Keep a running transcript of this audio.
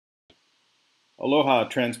Aloha,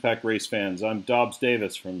 Transpac race fans. I'm Dobbs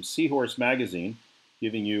Davis from Seahorse Magazine,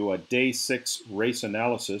 giving you a Day 6 race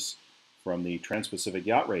analysis from the Trans-Pacific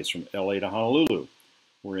Yacht Race from LA to Honolulu.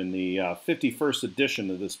 We're in the 51st edition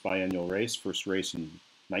of this biennial race, first race in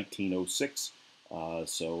 1906.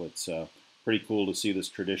 So it's pretty cool to see this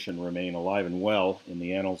tradition remain alive and well in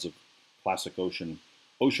the annals of classic ocean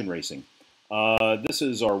racing. This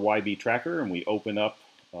is our YB tracker, and we open up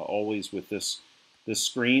always with this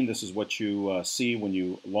screen. This is what you see when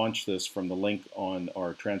you launch this from the link on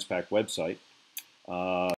our Transpac website.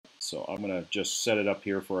 So I'm going to just set it up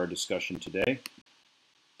here for our discussion today.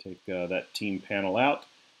 Take that team panel out.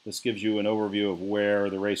 This gives you an overview of where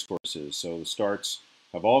the race course is. So the starts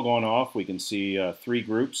have all gone off. We can see three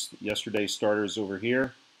groups. Yesterday's starters over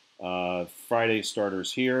here, Friday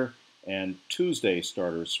starters here, and Tuesday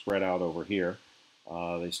starters spread out over here.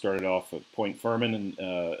 They started off at Point Fermin in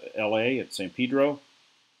LA at San Pedro,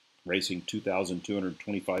 racing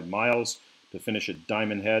 2,225 miles to finish at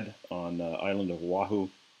Diamond Head on the island of Oahu,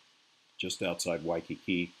 just outside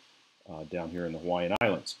Waikiki, down here in the Hawaiian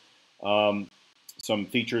Islands. Some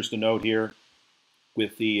features to note here: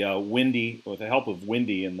 with the with the help of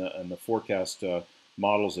Windy and the forecast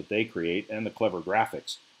models that they create and the clever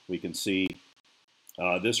graphics, we can see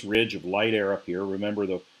this ridge of light air up here. Remember,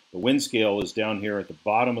 the wind scale is down here at the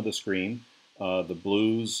bottom of the screen. The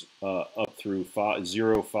blues up through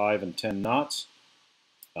 0, 5, and 10 knots.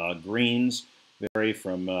 Greens vary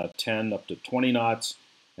from 10 up to 20 knots.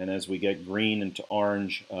 And as we get green into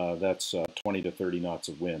orange, that's 20 to 30 knots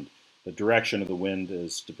of wind. The direction of the wind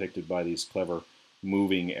is depicted by these clever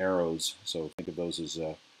moving arrows. So think of those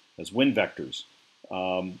as wind vectors.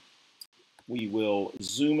 We will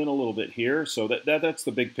zoom in a little bit here. So that's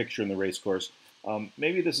the big picture in the race course.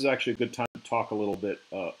 Maybe this is actually a good time to talk a little bit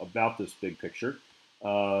about this big picture.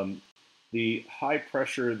 The high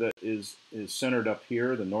pressure that is centered up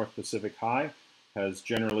here, the North Pacific High, has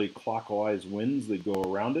generally clockwise winds that go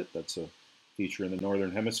around it. That's a feature in the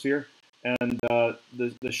Northern Hemisphere. And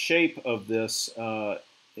the shape of this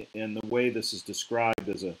and the way this is described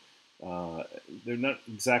as they're not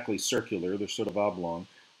exactly circular, they're sort of oblong.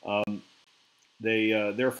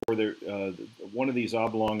 Therefore, one of these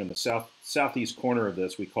oblong in the southeast corner of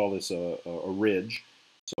this, we call this a ridge.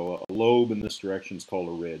 So a lobe in this direction is called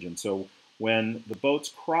a ridge. And so when the boats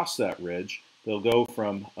cross that ridge, they'll go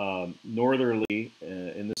from northerly,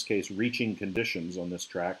 in this case, reaching conditions on this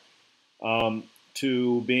track,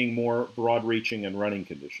 to being more broad-reaching and running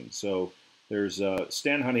conditions. So there's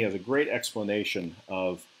Stan Honey has a great explanation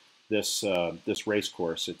of this race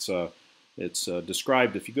course. It's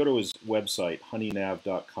described, if you go to his website,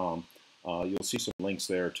 honeynav.com, you'll see some links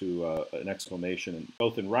there to an explanation,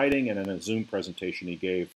 both in writing and in a Zoom presentation he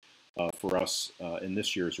gave for us in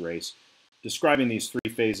this year's race, describing these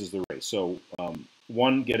three phases of the race. So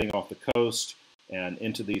one, getting off the coast and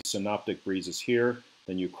into these synoptic breezes here.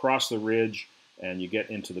 Then you cross the ridge and you get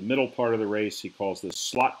into the middle part of the race. He calls this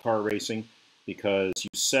slot car racing because you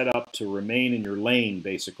set up to remain in your lane,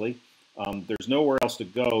 basically. There's nowhere else to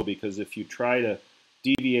go, because if you try to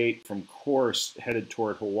deviate from course headed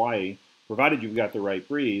toward Hawaii, provided you've got the right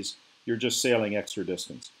breeze, you're just sailing extra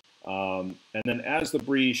distance. And then as the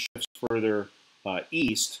breeze shifts further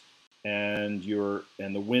east and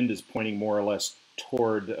the wind is pointing more or less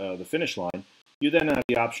toward the finish line, you then have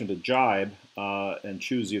the option to jibe and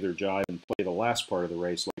choose either jibe and play the last part of the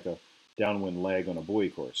race like a downwind leg on a buoy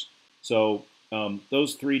course. So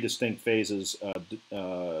those three distinct phases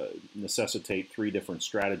necessitate three different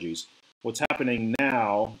strategies. What's happening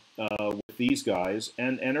now with these guys,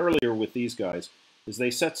 and earlier with these guys, is they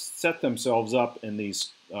set themselves up in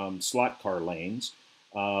these slot car lanes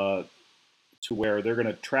to where they're going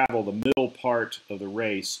to travel the middle part of the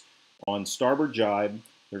race on starboard jibe.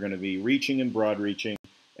 They're going to be reaching and broad reaching,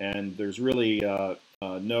 and there's really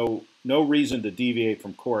no reason to deviate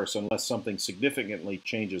from course unless something significantly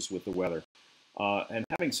changes with the weather. And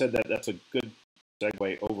having said that, that's a good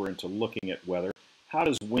segue over into looking at weather. How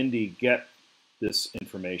does Windy get this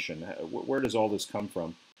information? Where does all this come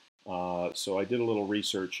from? So I did a little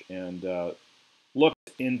research and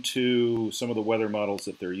looked into some of the weather models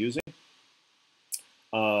that they're using.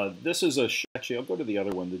 This is actually, I'll go to the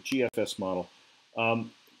other one, the GFS model.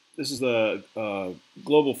 This is the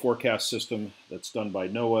global forecast system that's done by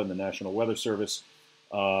NOAA and the National Weather Service.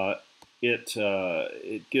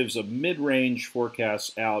 It gives a mid-range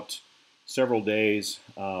forecast out several days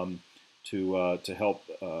to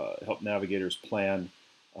help navigators plan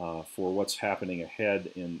for what's happening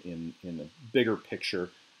ahead in the bigger picture.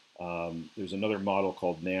 There's another model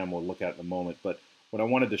called NAM we'll look at in a moment, but what I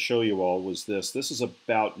wanted to show you all was this. This is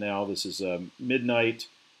about now, this is midnight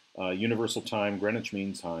Universal Time, Greenwich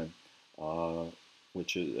Mean Time,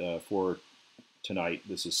 which is for tonight.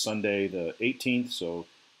 This is Sunday the 18th, so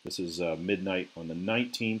this is midnight on the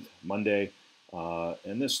 19th, Monday,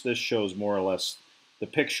 and this shows more or less the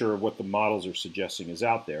picture of what the models are suggesting is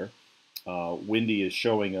out there. Windy is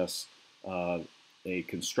showing us a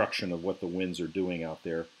construction of what the winds are doing out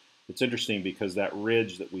there. It's interesting because that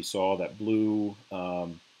ridge that we saw, that blue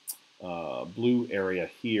blue area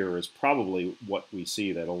here, is probably what we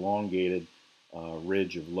see. That elongated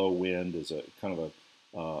ridge of low wind is a kind of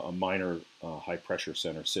a minor high pressure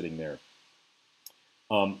center sitting there.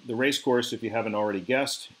 The race course, if you haven't already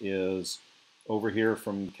guessed, is over here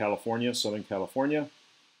from California, Southern California,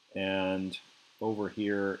 and over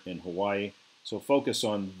here in Hawaii. So focus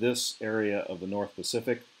on this area of the North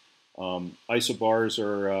Pacific. Isobars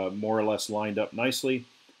are more or less lined up nicely.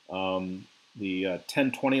 The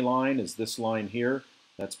 1020 line is this line here.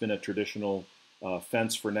 That's been a traditional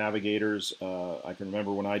fence for navigators. I can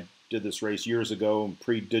remember when I did this race years ago, in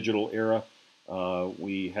pre-digital era,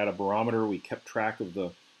 we had a barometer. We kept track of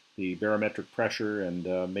the barometric pressure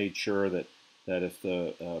and made sure that if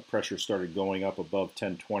the pressure started going up above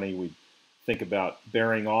 1020, we'd think about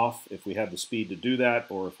bearing off if we had the speed to do that,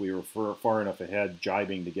 or if we were far enough ahead,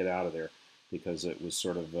 jibing to get out of there, because it was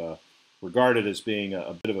sort of regarded as being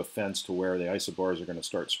a bit of a fence to where the isobars are going to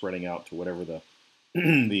start spreading out to whatever the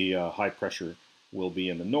the high pressure will be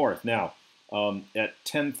in the north. Now, at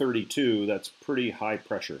 1032, that's pretty high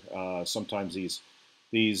pressure. Sometimes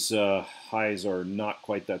these highs are not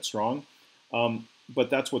quite that strong, but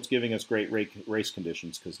that's what's giving us great race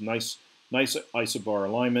conditions, because nice isobar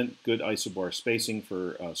alignment, good isobar spacing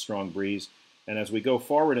for strong breeze. And as we go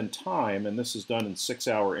forward in time, and this is done in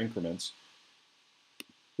 6-hour increments,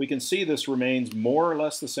 we can see this remains more or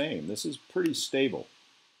less the same. This is pretty stable.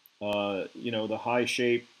 You know, the high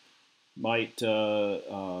shape might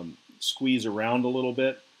squeeze around a little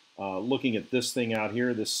bit. Looking at this thing out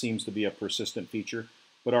here, this seems to be a persistent feature,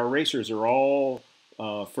 but our racers are all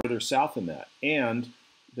further south than that. And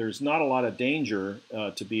there's not a lot of danger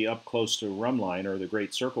to be up close to Rumline or the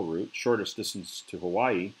Great Circle Route, shortest distance to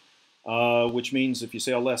Hawaii, which means if you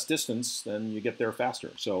sail less distance, then you get there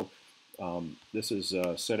faster. So this is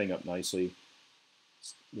setting up nicely.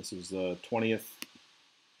 This is the 20th,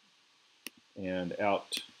 and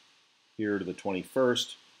out here to the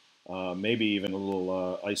 21st. Maybe even a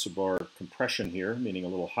little isobar compression here, meaning a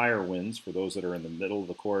little higher winds for those that are in the middle of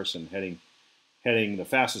the course and heading. The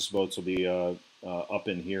fastest boats will be up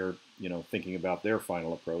in here, you know, thinking about their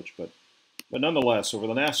final approach. But nonetheless, over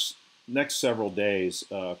the next several days,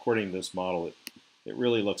 according to this model, it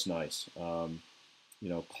really looks nice. You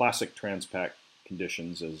know, classic Transpac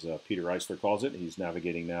conditions, as Peter Eisler calls it. He's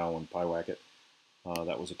navigating now on Pyewacket.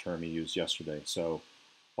 That was a term he used yesterday. So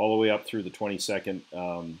all the way up through the 22nd,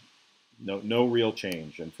 no real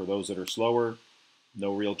change. And for those that are slower,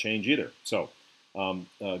 no real change either. So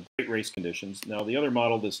great race conditions. Now the other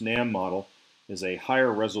model, this NAM model, is a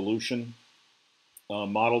higher resolution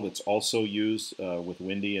model that's also used with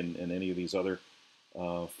Windy and any of these other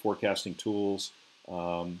forecasting tools.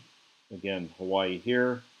 Again, Hawaii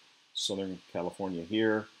here, Southern California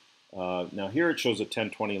here. Now here it shows a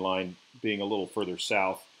 1020 line being a little further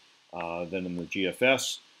south than in the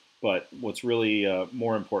GFS, but what's really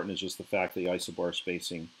more important is just the fact that the isobar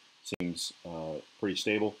spacing seems pretty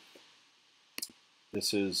stable.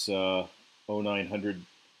 This is 0900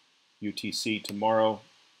 UTC tomorrow,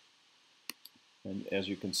 and as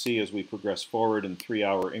you can see, as we progress forward in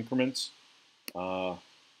 3-hour increments,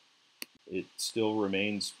 it still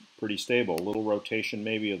remains pretty stable. A little rotation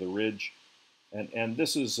maybe of the ridge, and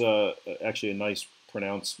this is actually a nice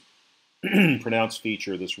pronounced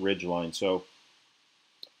feature, this ridge line. So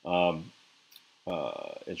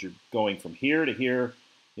as you're going from here to here,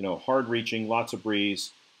 you know, hard reaching, lots of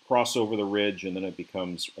breeze, cross over the ridge, and then it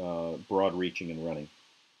becomes broad reaching and running.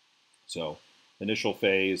 So initial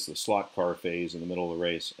phase, the slot car phase in the middle of the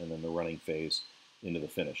race, and then the running phase into the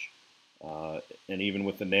finish. And even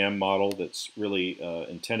with the NAM model, that's really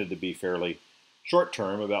intended to be fairly short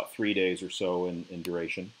term, about 3 days or so in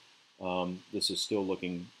duration, this is still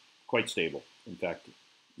looking quite stable. In fact,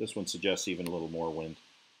 this one suggests even a little more wind,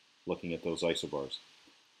 looking at those isobars.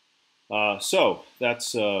 So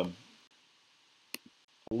that's a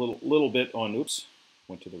little bit on, oops,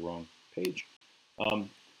 went to the wrong page.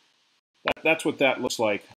 That's what that looks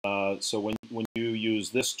like. So when you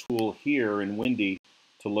use this tool here in Windy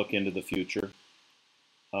to look into the future,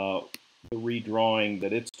 the redrawing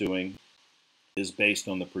that it's doing is based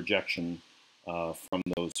on the projection from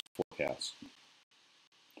those forecasts.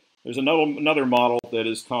 There's another model that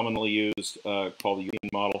is commonly used called the Union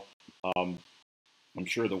model. I'm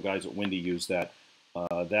sure the guys at Windy use that.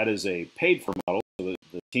 That is a paid-for model, so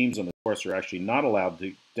the teams on the course are actually not allowed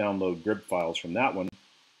to download grid files from that one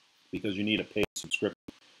because you need a paid subscription.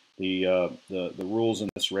 The rules in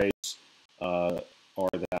this race are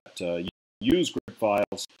that you use grid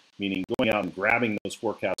files, meaning going out and grabbing those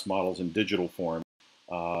forecast models in digital form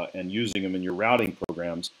and using them in your routing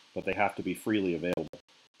programs, but they have to be freely available.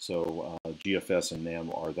 So GFS and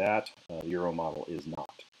NAM are that. The Euro model is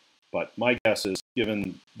not. But my guess is,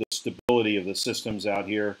 given the stability of the systems out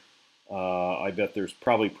here, I bet there's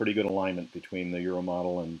probably pretty good alignment between the Euro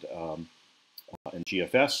model and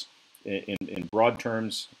GFS. In broad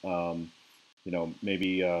terms,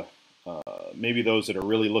 maybe those that are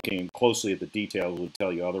really looking closely at the details would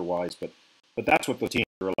tell you otherwise. But that's what the teams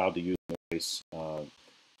are allowed to use in the race for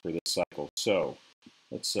this cycle. So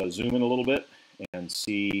let's zoom in a little bit and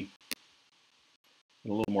see in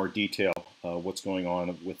a little more detail what's going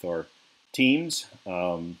on with our teams.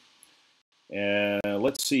 And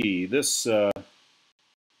let's see, this, here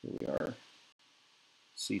we are,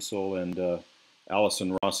 Cecil and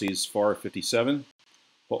Allison Rossi's FAR 57,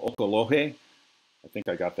 Ho'okolohe. I think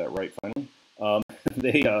I got that right finally.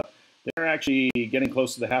 They're actually getting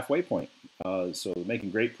close to the halfway point. So making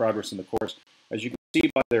great progress in the course. As you can see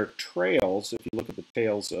by their trails, if you look at the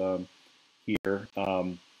tails here,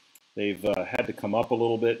 they've had to come up a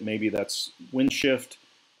little bit. Maybe that's wind shift.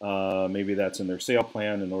 Maybe that's in their sail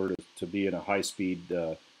plan in order to be in a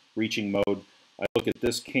high-speed reaching mode. I look at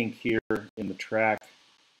this kink here in the track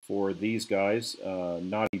for these guys,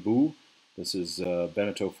 Naughty Boo. This is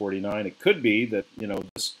Beneteau 49. It could be that,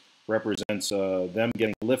 this represents them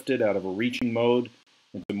getting lifted out of a reaching mode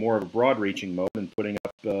into more of a broad reaching mode and putting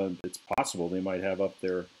up, it's possible they might have up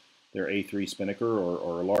their A3 spinnaker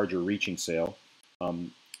or a larger reaching sail.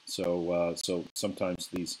 So sometimes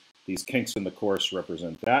these kinks in the course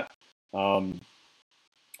represent that. So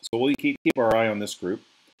we'll keep our eye on this group.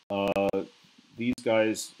 These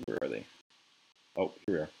guys, where are they? Oh,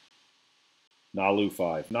 here we are. Nalu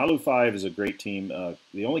 5. Nalu 5 is a great team.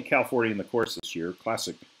 The only Cal 40 in the course this year.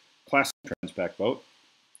 Classic Transpac boat.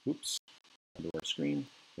 Oops, onto our screen.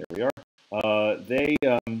 There we are. They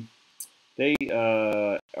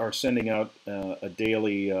are sending out a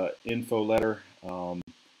daily info letter,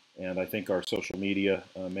 and I think our social media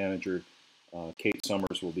manager, Kate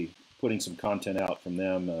Summers, will be putting some content out from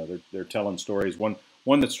them. They're telling stories. One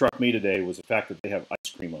that struck me today was the fact that they have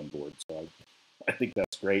ice cream on board. So I think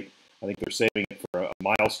that's great. I think they're saving it for a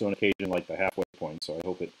milestone occasion like the halfway point. So I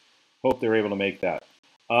hope they're able to make that.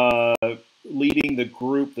 Leading the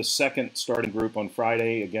group, the second starting group on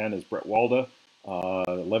Friday, again, is Brett Walda.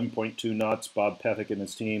 11.2 knots, Bob Pethick and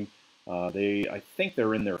his team. I think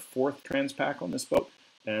they're in their fourth Transpac on this boat.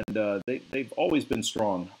 And they've always been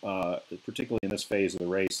strong, particularly in this phase of the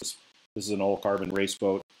race. This is an all-carbon race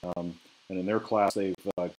boat. And in their class, they've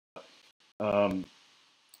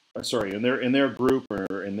in their group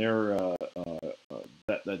or in their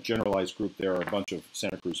that generalized group, there are a bunch of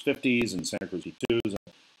Santa Cruz 50s and Santa Cruz E2s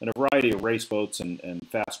and a variety of race boats and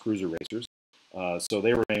fast cruiser racers. So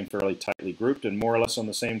they remain fairly tightly grouped and more or less on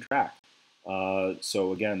the same track.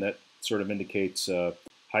 So again, that sort of indicates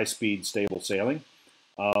high-speed, stable sailing.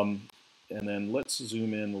 And then let's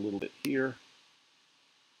zoom in a little bit here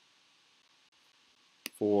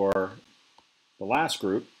for the last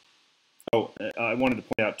group. Oh, I wanted to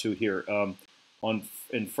point out too here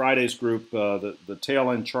in Friday's group, the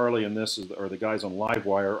tail end Charlie and this are the guys on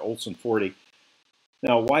Livewire, Olsen 40.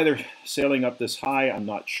 Now, why they're sailing up this high, I'm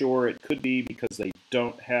not sure. It could be because they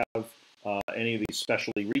don't have any of these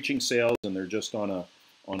specialty reaching sails, and they're just on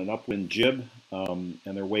an upwind jib, and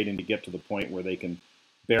they're waiting to get to the point where they can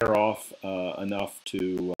bear off enough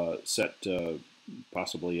to set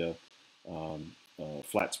possibly a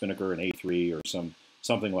flat spinnaker, an A3, or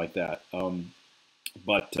something like that.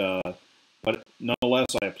 But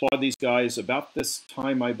nonetheless, I applaud these guys. About this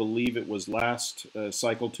time, I believe it was last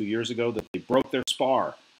cycle 2 years ago, that they broke their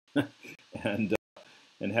spar and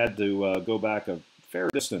had to go back a fair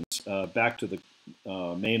distance back to the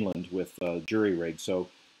mainland with jury rig. So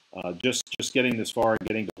just getting this far and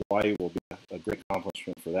getting to Hawaii will be a great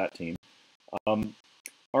accomplishment for that team. All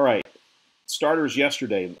right, starters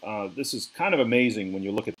yesterday. This is kind of amazing when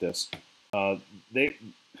you look at this. We're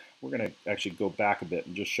going to actually go back a bit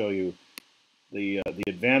and just show you the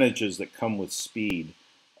advantages that come with speed.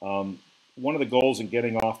 One of the goals in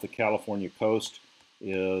getting off the California coast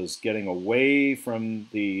is getting away from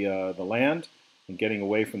the land and getting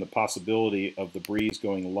away from the possibility of the breeze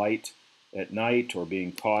going light at night or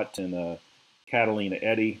being caught in a Catalina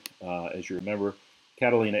eddy. As you remember,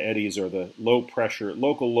 Catalina eddies are the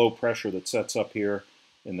local low pressure that sets up here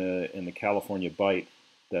in the California Bight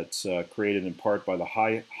that's created in part by the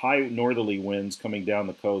high northerly winds coming down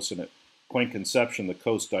the coast, and at Point Conception the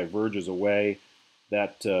coast diverges away.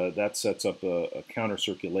 That sets up a counter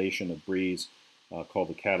circulation of breeze called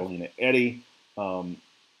the Catalina Eddy, and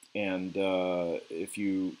if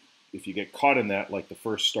you get caught in that, like the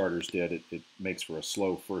first starters did, it makes for a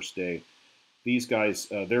slow first day. These guys,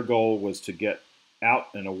 their goal was to get out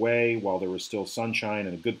and away while there was still sunshine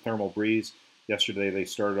and a good thermal breeze. Yesterday they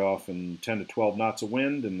started off in 10 to 12 knots of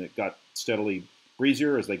wind, and it got steadily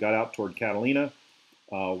breezier as they got out toward Catalina.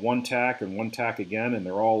 One tack and one tack again, and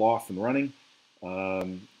they're all off and running.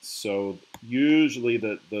 So usually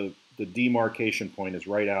the demarcation point is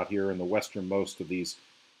right out here in the westernmost of these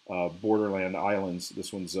borderland islands.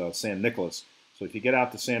 This one's San Nicolas. So if you get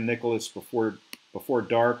out to San Nicolas before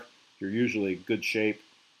dark, you're usually in good shape,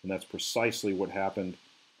 and that's precisely what happened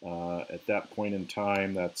at that point in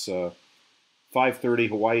time. That's 5:30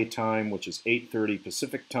 Hawaii time, which is 8:30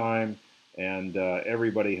 Pacific time, and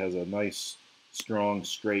everybody has a nice, strong,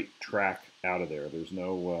 straight track out of there. There's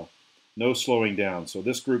no slowing down. So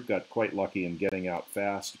this group got quite lucky in getting out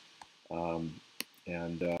fast, and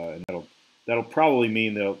that'll probably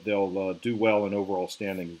mean they'll do well in overall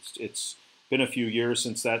standings. It's been a few years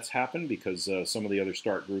since that's happened because some of the other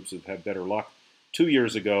start groups have had better luck. 2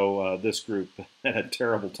 years ago, this group had a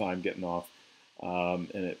terrible time getting off,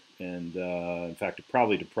 and in fact, it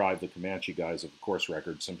probably deprived the Comanche guys of a course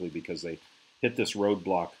record simply because they hit this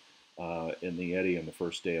roadblock in the eddy on the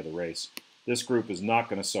first day of the race. This group is not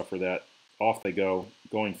going to suffer that. Off they go,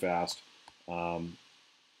 going fast.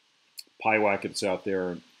 Piewacket's out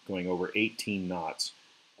there going over 18 knots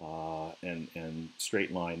and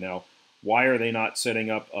straight line. Now, why are they not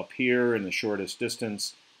setting up here in the shortest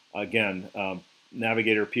distance? Again,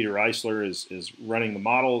 navigator Peter Eisler is running the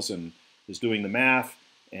models and is doing the math,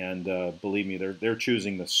 and believe me, they're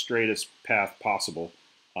choosing the straightest path possible.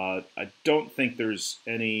 I don't think there's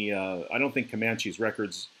any. I don't think Comanche's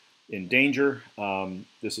record's in danger.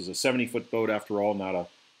 This is a 70-foot boat after all, not a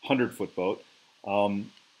 100-foot boat.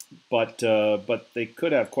 But they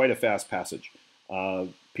could have quite a fast passage.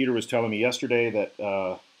 Peter was telling me yesterday that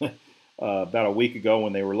about a week ago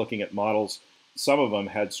when they were looking at models, some of them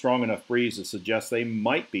had strong enough breeze to suggest they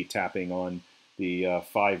might be tapping on the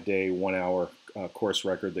 5-day, 1-hour course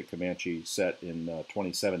record that Comanche set in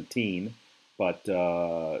 2017. But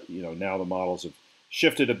now the models have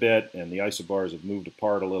shifted a bit, and the isobars have moved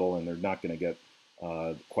apart a little, and they're not going to get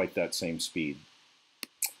quite that same speed.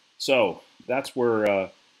 So that's where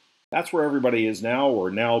everybody is now, or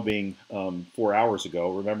now being 4 hours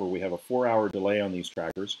ago. Remember, we have a 4-hour delay on these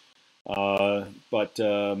trackers, but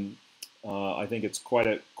I think it's quite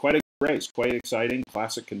a good race, quite exciting,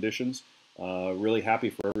 classic conditions. Really happy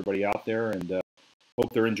for everybody out there, and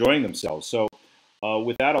hope they're enjoying themselves. So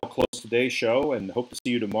with that, I'll close today's show, and hope to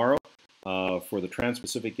see you tomorrow for the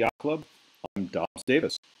Trans-Pacific Yacht Club. I'm Dobbs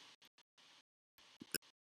Davis.